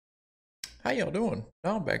How y'all doing?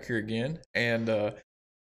 I'm back here again, and the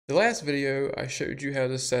last video I showed you how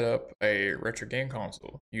to set up a retro game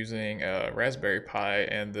console using a Raspberry Pi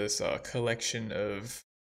and this collection of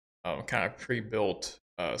kind of pre-built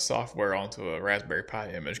software onto a Raspberry Pi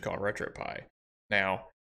image called RetroPie. Now,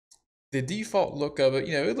 the default look of it,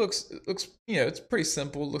 it looks, it's pretty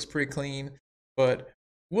simple, it looks pretty clean, but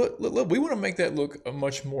we want to make that look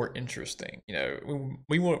much more interesting.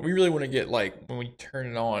 We really want to get like when we turn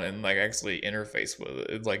it on and like actually interface with it,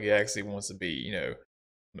 it's like it actually wants to be,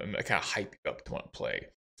 kind of hype you up to want to play.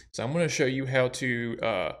 So I'm going to show you how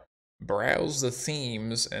to browse the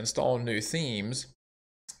themes, install new themes,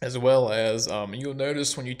 as well as you'll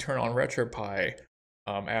notice when you turn on RetroPie,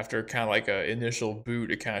 after kind of like a initial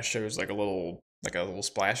boot, it kind of shows like a little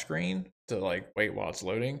splash screen to like wait while it's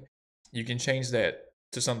loading. You can change that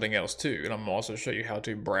to something else too, and I'm gonna also show you how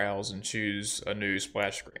to browse and choose a new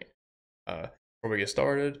splash screen. Before we get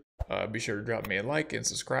started, be sure to drop me a like and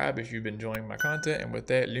subscribe if you've been enjoying my content. And with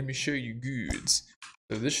that, let me show you goods.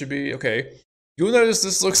 So this should be okay. You'll notice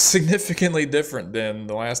this looks significantly different than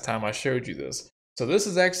the last time I showed you this. So this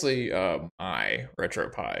is actually my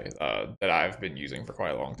RetroPie that I've been using for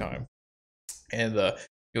quite a long time. And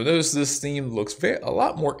you'll notice this theme looks a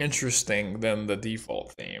lot more interesting than the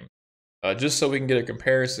default theme. Just so we can get a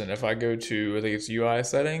comparison, if I go to, I think it's UI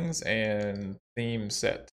settings and theme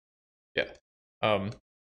set. Yeah. Um,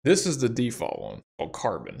 this is the default one called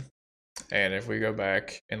Carbon. And if we go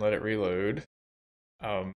back and let it reload,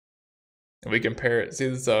 and we compare it, see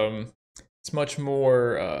it's much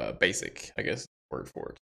more basic, I guess, word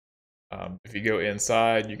for it. If you go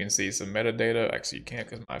inside, you can see some metadata. Actually, you can't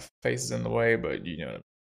because my face is in the way, but you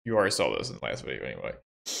already saw this in the last video anyway.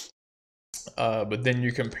 But then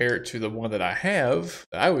you compare it to the one that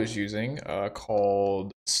I was using,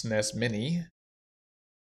 called SNES Mini,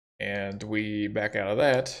 and we back out of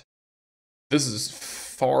that. This is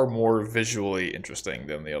far more visually interesting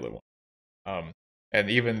than the other one. And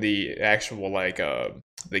even the actual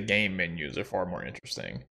the game menus are far more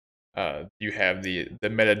interesting. You have the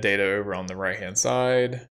metadata over on the right hand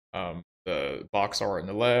side, the box art on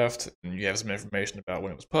the left, and you have some information about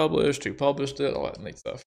when it was published, who published it, all that neat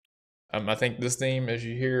stuff. I think this theme, as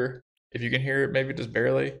you hear, if you can hear it, maybe just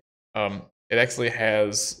barely, it actually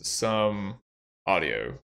has some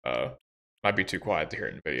audio. Might be too quiet to hear it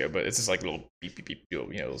in the video, but it's just like little beep beep beep,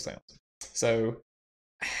 little sounds. So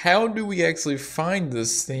how do we actually find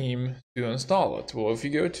this theme to install it? Well, if you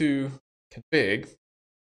go to config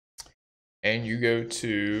and you go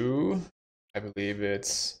to, I believe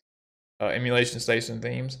it's emulation station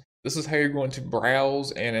themes, this is how you're going to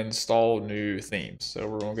browse and install new themes. So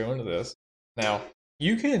we're going to go into this. Now,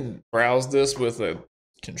 you can browse this with a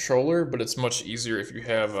controller, but it's much easier if you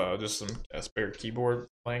have just a spare keyboard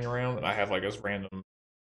laying around. And I have like this random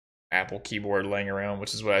Apple keyboard laying around,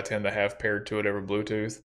 which is what I tend to have paired to it over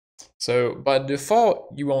Bluetooth. So by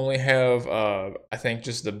default, you only have, I think,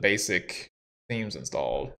 just the basic themes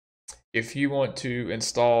installed. If you want to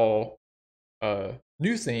install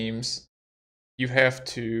new themes, you have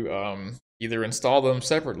to either install them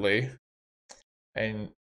separately and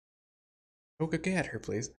poke a cat here,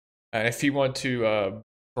 please. If you want to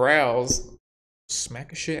browse,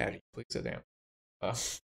 smack a shit out of you, please sit down.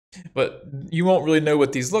 But you won't really know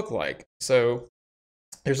what these look like. So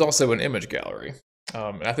there's also an image gallery.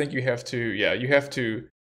 And I think you have to,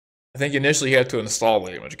 I think initially you have to install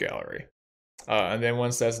the image gallery. And then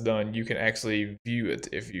once that's done, you can actually view it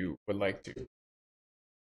if you would like to.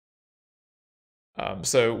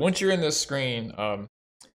 So once you're in this screen,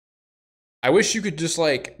 I wish you could just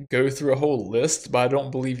like go through a whole list, but I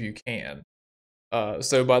don't believe you can.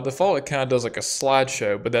 So by default, it kind of does like a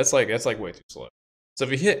slideshow, but that's like way too slow. So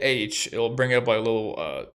if you hit H, it'll bring up like a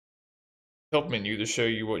little help menu to show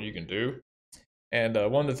you what you can do. And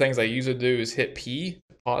one of the things I usually do is hit P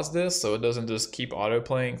to pause this, so it doesn't just keep auto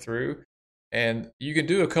playing through. And you can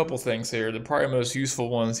do a couple things here. The probably most useful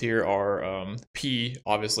ones here are P,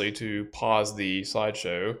 obviously, to pause the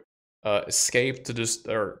slideshow, escape to just,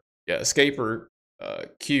 or yeah, escape or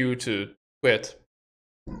Q to quit.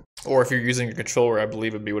 Or if you're using a controller, I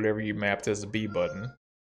believe it'd be whatever you mapped as the B button.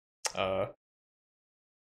 Okay,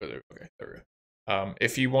 there we go.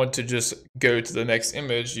 If you want to just go to the next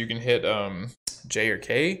image, you can hit J or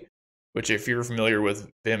K, which if you're familiar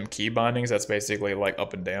with Vim key bindings, that's basically like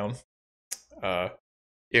up and down.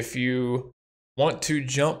 If you want to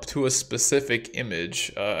jump to a specific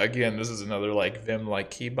image, again, this is another like Vim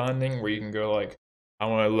like key binding where you can go like, I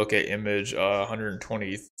want to look at image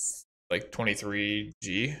 120, like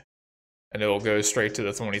 23G, and it'll go straight to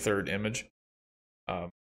the 23rd image.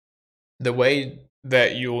 The way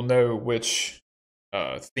that you'll know which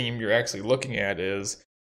theme you're actually looking at is,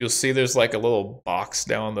 you'll see there's like a little box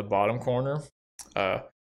down in the bottom corner.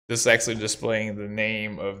 This is actually displaying the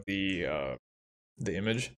name of the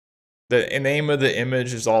image. The name of the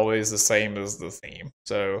image is always the same as the theme.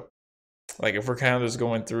 So like if we're kind of just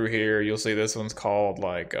going through here, you'll see this one's called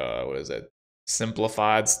like what is it?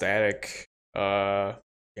 Simplified static. Can't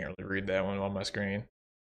really read that one on my screen.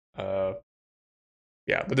 Yeah,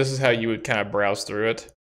 but this is how you would kind of browse through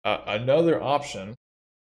it. Another option,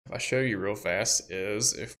 if I show you real fast,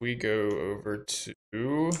 is if we go over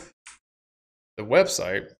to the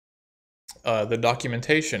website, the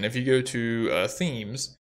documentation. If you go to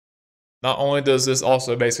themes, not only does this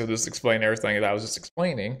also basically just explain everything that I was just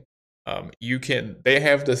explaining, they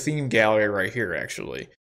have the theme gallery right here actually.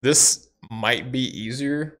 This might be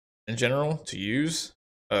easier in general to use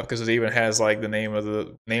because it even has like the name of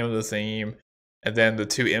the theme, and then the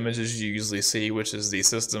two images you usually see, which is the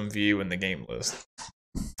system view and the game list.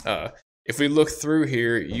 If we look through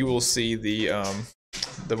here, you will see the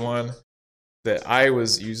one that I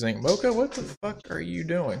was using. Mocha, what the fuck are you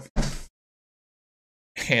doing?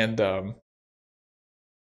 And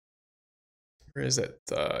where is it?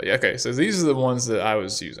 Yeah, okay, so these are the ones that I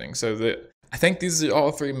was using. So I think these are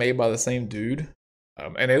all three made by the same dude,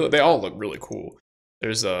 and they all look really cool.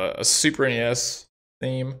 There's a Super NES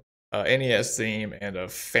theme, NES theme, and a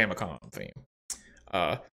Famicom theme.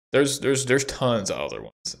 There's tons of other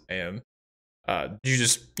ones, and you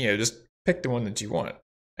just pick the one that you want.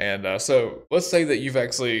 And so let's say that you've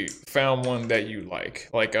actually found one that you like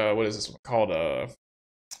what is this one called?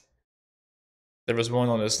 There was one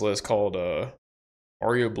on this list called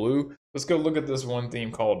Mario Blue. Let's go look at this one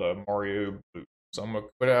theme called Mario Blue. So I'm gonna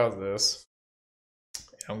quit out of this.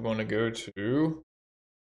 I'm going to go to.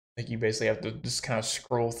 I think you basically have to just kind of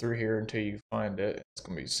scroll through here until you find it. It's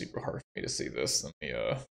gonna be super hard for me to see this.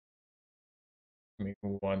 Give me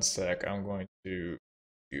 1 sec. I'm going to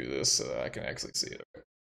do this so that I can actually see it.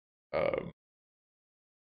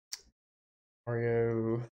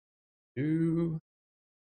 Mario Blue.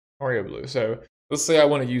 So let's say I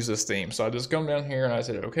want to use this theme. So I just come down here and I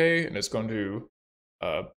said okay, and it's going to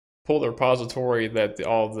pull the repository that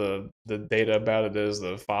all the data about it is,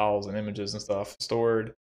 the files and images and stuff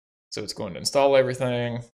stored. So it's going to install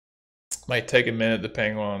everything. Might take a minute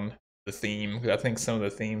depending on the theme, because I think some of the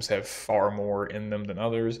themes have far more in them than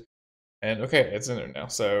others. And okay, it's in there now.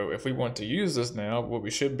 So if we want to use this now, what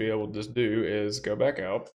we should be able to just do is go back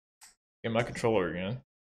out, get my controller again,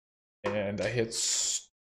 and I hit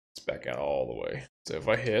back out all the way. So if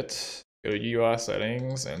I hit go to UI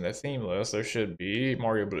settings and the theme list, there should be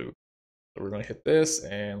Mario Blue. So we're going to hit this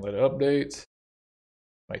and let it update.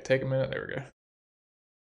 Might take a minute. There we go.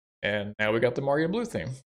 And now we got the Mario Blue theme.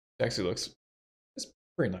 It actually looks, it's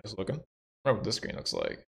pretty nice looking. I don't know what this screen looks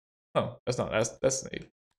like. Oh, that's neat.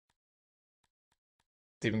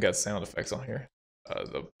 It's even got sound effects on here.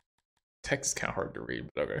 The text is kind of hard to read,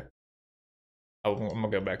 but okay. I'm gonna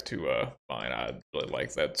go back to mine. I really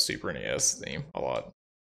like that Super NES theme a lot.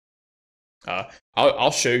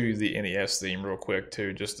 I'll show you the NES theme real quick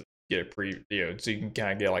too, just to get a so you can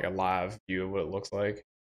kind of get like a live view of what it looks like.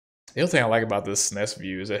 The other thing I like about this SNES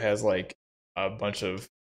view is it has like a bunch of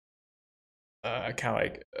kind of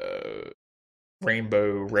like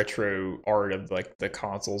rainbow retro art of like the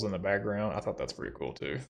consoles in the background. I thought that's pretty cool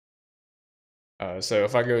too. So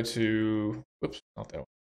if I go to, whoops, not that one.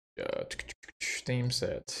 Theme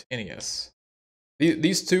set NES.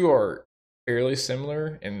 These two are fairly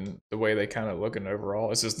similar in the way they kind of look and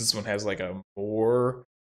overall. It's just this one has like a more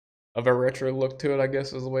of a retro look to it, I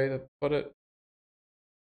guess is the way to put it.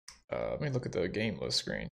 Let me look at the game list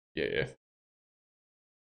screen. Yeah.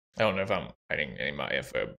 I don't know if I'm hiding any of my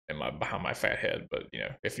info behind my fat head, but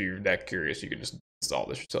if you're that curious, you can just install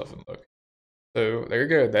this yourself and look. So there you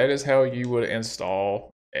go. That is how you would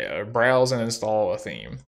install, browse and install a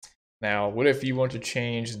theme. Now, what if you want to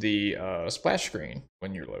change the splash screen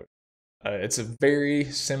when you're loading? It's a very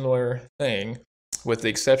similar thing, with the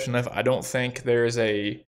exception of I don't think there's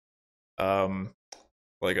a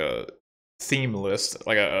like a theme list,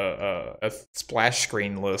 like a splash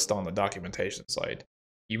screen list on the documentation site.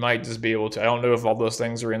 You might just be able to. I don't know if all those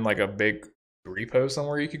things are in like a big repo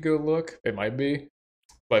somewhere you could go look. It might be.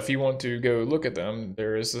 But if you want to go look at them,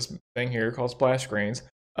 there is this thing here called splash screens.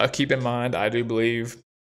 Keep in mind, I do believe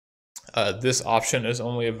this option is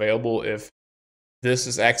only available if this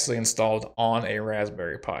is actually installed on a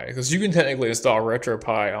Raspberry Pi. Because you can technically install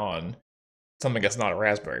RetroPie on something that's not a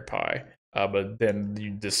Raspberry Pi, but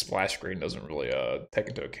then this splash screen doesn't really take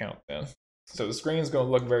into account then. So the screen is going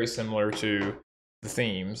to look very similar to the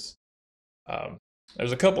themes.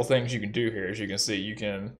 There's a couple things you can do here. As you can see, you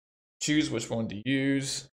can choose which one to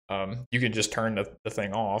use. You can just turn the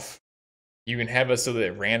thing off. You can have it so that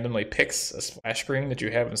it randomly picks a splash screen that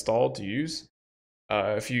you have installed to use.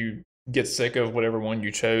 If you get sick of whatever one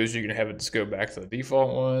you chose, you can have it just go back to the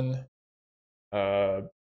default one.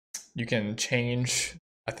 You can change,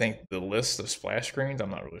 I think, the list of splash screens. I'm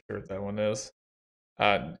not really sure what that one is.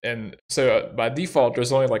 And so by default,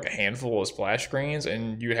 there's only like a handful of splash screens,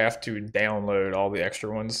 and you have to download all the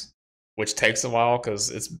extra ones, which takes a while because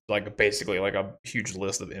it's like basically like a huge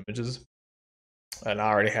list of images. And I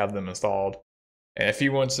already have them installed. And if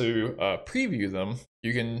you want to preview them,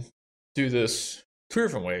 you can do this two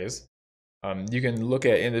different ways. You can look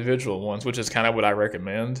at individual ones, which is kind of what I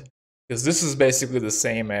recommend, because this is basically the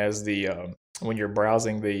same as the when you're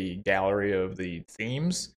browsing the gallery of the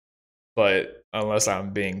themes, but unless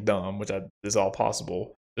I'm being dumb, which is all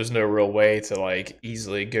possible, there's no real way to like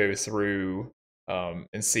easily go through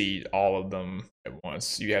and see all of them at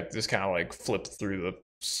once. You have to just kind of like flip through the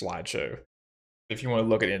slideshow. If you want to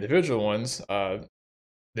look at individual ones,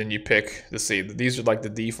 then you pick to see these are like the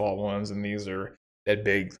default ones, and these are that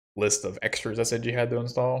big list of extras I said you had to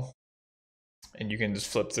install. And you can just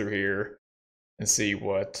flip through here and see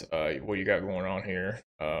what you got going on here.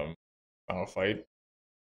 Final Fight.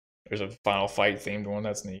 There's a Final Fight themed one.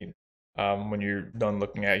 That's neat. When you're done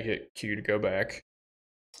looking at it, you hit Q to go back.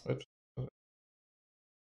 Oops.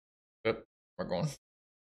 Yep, we're going.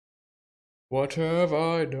 What have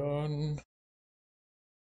I done?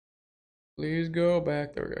 Please go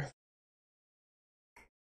back. There we go.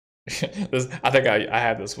 I think I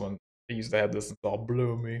had this one. I used to have this installed.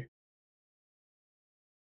 Blow me.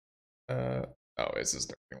 Oh, it's this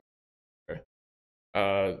thing. Okay.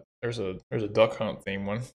 There's a Duck Hunt theme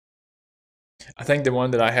one. I think the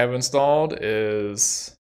one that I have installed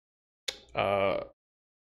is that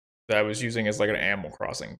I was using as like an Animal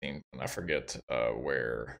Crossing theme, and I forget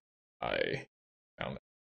where I found it.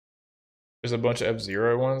 There's a bunch of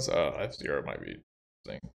F-Zero ones. F-Zero might be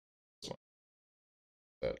using this one.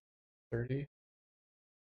 Is that 30?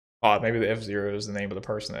 Oh, maybe the F-Zero is the name of the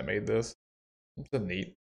person that made this. It's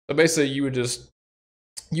neat. So basically, you would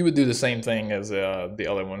do the same thing as the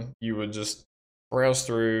other one. You would just browse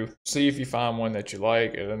through, see if you find one that you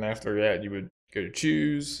like, and then after that, you would go to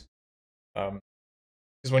choose.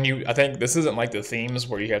 Because I think this isn't like the themes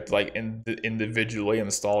where you have to like individually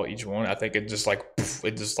install each one. I think it just like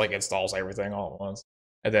installs everything all at once.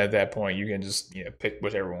 And then at that point, you can just pick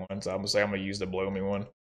whichever one. So I'm gonna use the Blow Me one,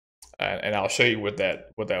 and I'll show you what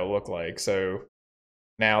that will look like. So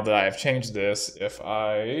now that I have changed this, if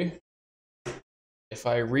I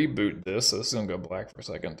reboot this, so this is gonna go black for a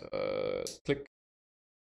second. Click.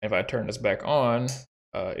 If I turn this back on,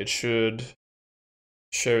 it should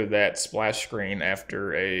show that splash screen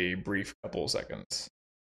after a brief couple of seconds.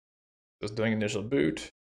 Just doing initial boot.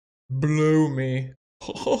 Blow me.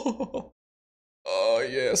 Oh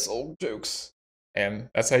yes, old jokes. And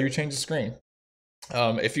that's how you change the screen.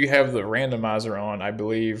 If you have the randomizer on, I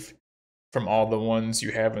believe from all the ones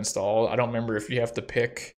you have installed, I don't remember if you have to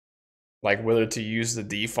pick like whether to use the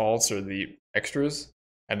defaults or the extras,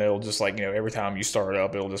 and it'll just like every time you start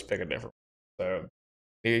up, it'll just pick a different one. So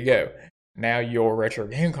there you go. Now your retro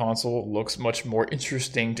game console looks much more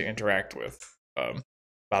interesting to interact with.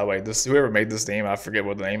 By the way, whoever made this game, I forget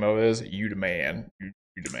what the name of it is. You the man. You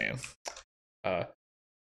the man.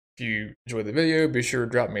 If you enjoyed the video, be sure to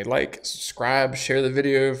drop me a like, subscribe, share the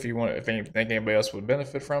video if you want. If think anybody else would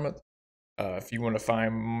benefit from it. If you want to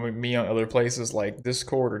find me on other places like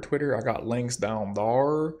Discord or Twitter, I got links down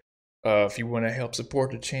there. If you want to help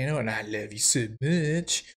support the channel, and I love you so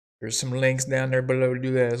much, there's some links down there below to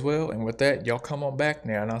do that as well. And with that, y'all come on back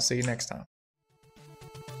now, and I'll see you next time.